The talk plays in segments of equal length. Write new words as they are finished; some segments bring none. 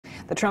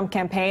The Trump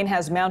campaign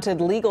has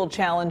mounted legal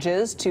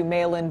challenges to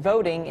mail-in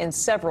voting in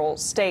several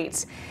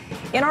states.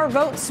 In our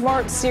Vote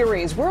Smart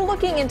series, we're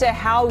looking into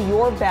how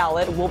your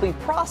ballot will be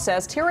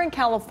processed here in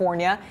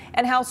California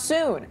and how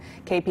soon.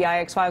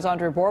 KPIX 5's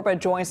Andria Borba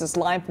joins us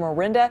live from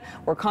Orinda,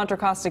 where Contra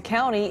Costa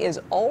County is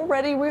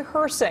already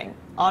rehearsing.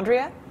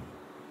 Andria?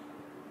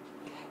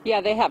 Yeah,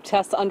 they have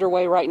tests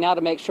underway right now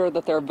to make sure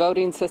that their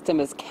voting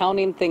system is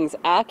counting things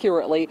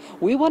accurately.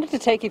 We wanted to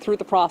take you through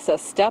the process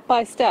step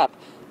by step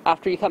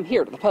after you come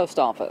here to the post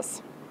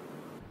office.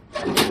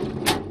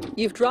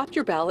 You've dropped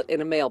your ballot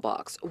in a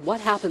mailbox. What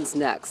happens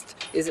next?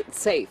 Is it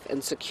safe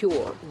and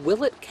secure?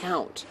 Will it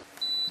count?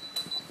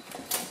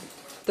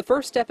 The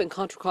first step in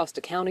Contra Costa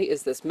County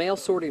is this mail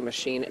sorting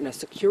machine in a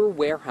secure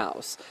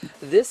warehouse.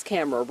 This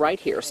camera right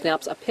here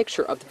snaps a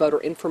picture of the voter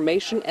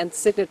information and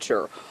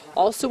signature,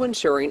 also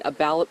ensuring a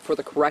ballot for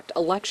the correct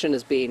election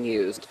is being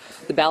used.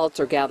 The ballots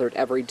are gathered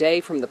every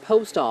day from the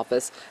post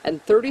office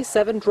and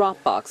 37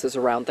 drop boxes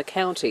around the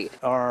county.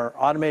 Our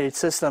automated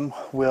system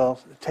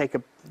will take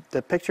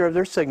the picture of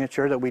their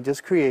signature that we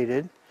just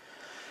created,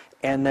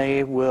 and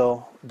they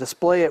will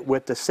display it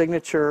with the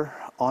signature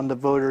on the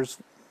voter's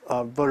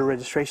voter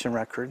registration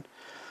record,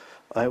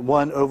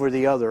 one over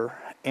the other,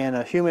 and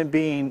a human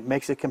being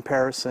makes a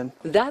comparison.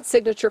 That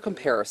signature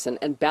comparison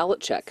and ballot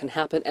check can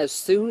happen as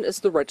soon as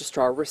the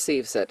registrar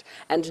receives it,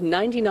 and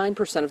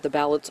 99% of the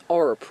ballots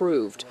are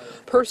approved.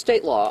 Per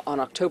state law,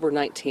 on October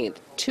 19th,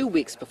 2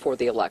 weeks before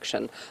the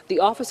election, the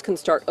office can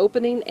start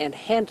opening and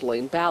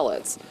handling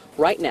ballots.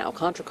 Right now,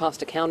 Contra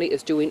Costa County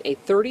is doing a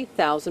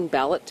 30,000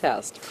 ballot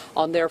test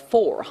on their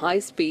 4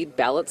 high-speed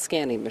ballot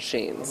scanning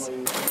machines.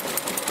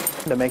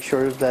 To make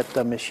sure that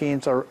the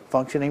machines are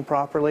functioning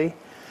properly,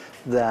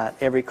 that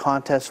every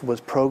contest was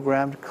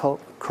programmed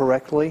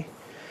correctly,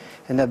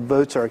 and that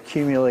votes are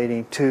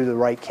accumulating to the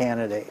right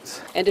candidates.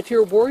 And if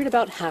you're worried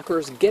about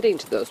hackers getting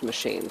to those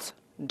machines,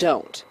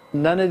 don't.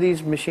 None of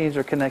these machines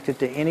are connected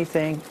to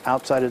anything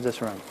outside of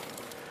this room.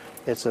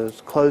 It's a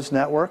closed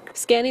network.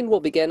 Scanning will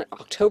begin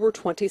October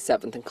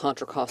 27th in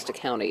Contra Costa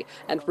County,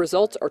 and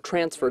results are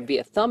transferred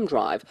via thumb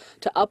drive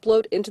to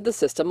upload into the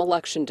system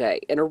Election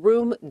Day in a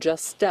room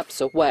just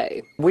steps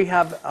away. We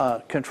have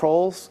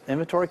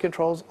inventory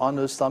controls on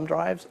those thumb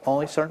drives.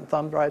 Only certain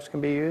thumb drives can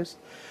be used,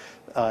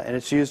 and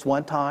it's used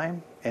one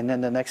time, and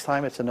then the next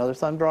time it's another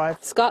thumb drive.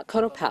 Scott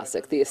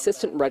Konopasek, the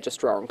assistant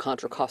registrar in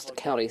Contra Costa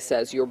County,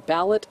 says your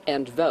ballot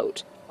and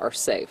vote are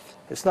safe.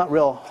 It's not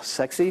real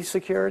sexy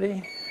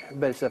security,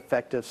 but it's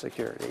effective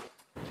security.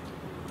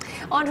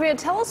 Andria,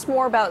 tell us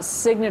more about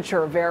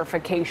signature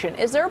verification.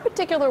 Is there a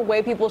particular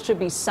way people should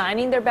be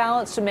signing their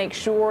ballots to make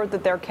sure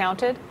that they're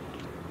counted?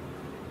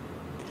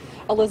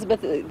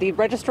 Elizabeth, the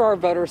registrar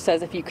of voters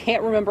says if you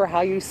can't remember how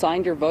you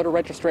signed your voter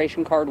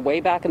registration card way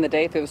back in the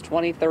day, if it was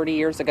 20, 30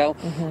 years ago,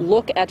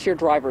 look at your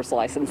driver's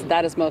license.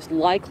 That is most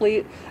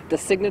likely the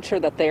signature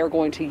that they are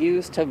going to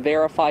use to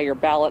verify your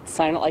ballot.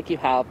 Sign it like you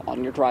have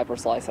on your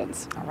driver's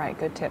license. All right,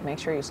 good tip. Make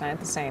sure you sign it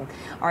the same.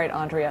 All right,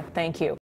 Andria, thank you.